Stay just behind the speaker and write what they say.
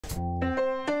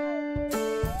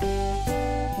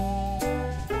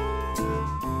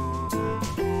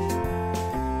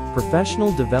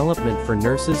Professional development for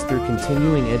nurses through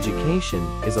continuing education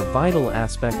is a vital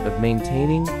aspect of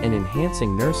maintaining and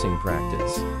enhancing nursing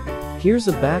practice. Here's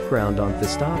a background on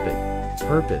this topic.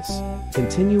 Purpose: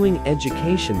 continuing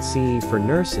education CE for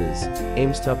nurses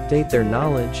aims to update their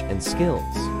knowledge and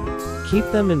skills, keep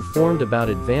them informed about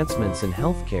advancements in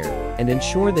healthcare, and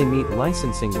ensure they meet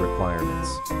licensing requirements.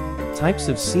 Types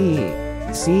of CE: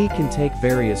 CE can take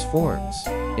various forms,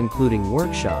 including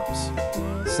workshops,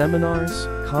 seminars,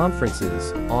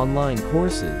 conferences, online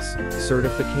courses,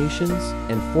 certifications,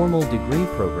 and formal degree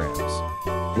programs.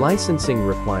 Licensing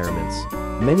requirements: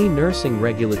 many nursing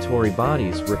regulatory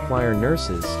bodies require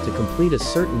nurses to complete a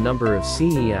certain number of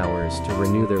CE hours to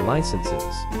renew their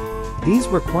licenses. These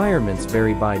requirements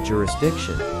vary by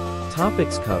jurisdiction.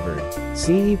 Topics covered: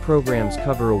 CE programs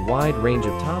cover a wide range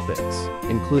of topics,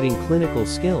 including clinical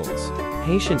skills,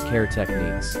 patient care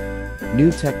techniques,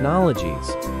 new technologies,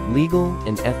 legal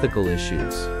and ethical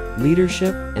issues,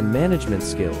 leadership and management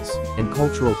skills, and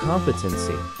cultural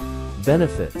competency.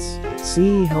 Benefits: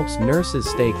 CE helps nurses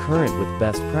stay current with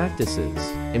best practices,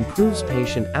 improves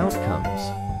patient outcomes,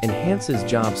 enhances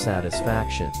job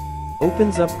satisfaction,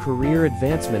 opens up career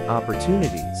advancement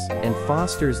opportunities, and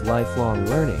fosters lifelong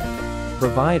learning.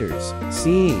 Providers: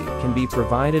 CE can be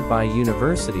provided by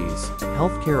universities,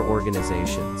 healthcare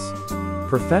organizations,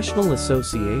 professional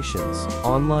associations,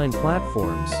 online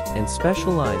platforms, and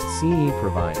specialized CE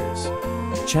providers.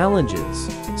 Challenges: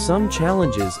 some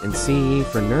challenges in CE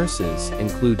for nurses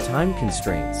include time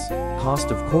constraints,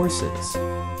 cost of courses,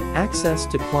 access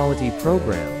to quality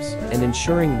programs, and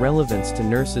ensuring relevance to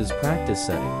nurses' practice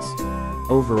settings.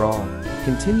 Overall,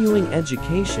 continuing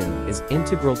education is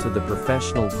integral to the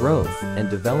professional growth and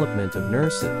development of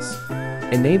nurses,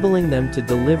 enabling them to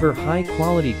deliver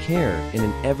high-quality care in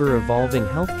an ever-evolving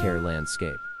healthcare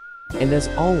landscape. And as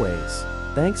always,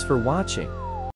 thanks for watching.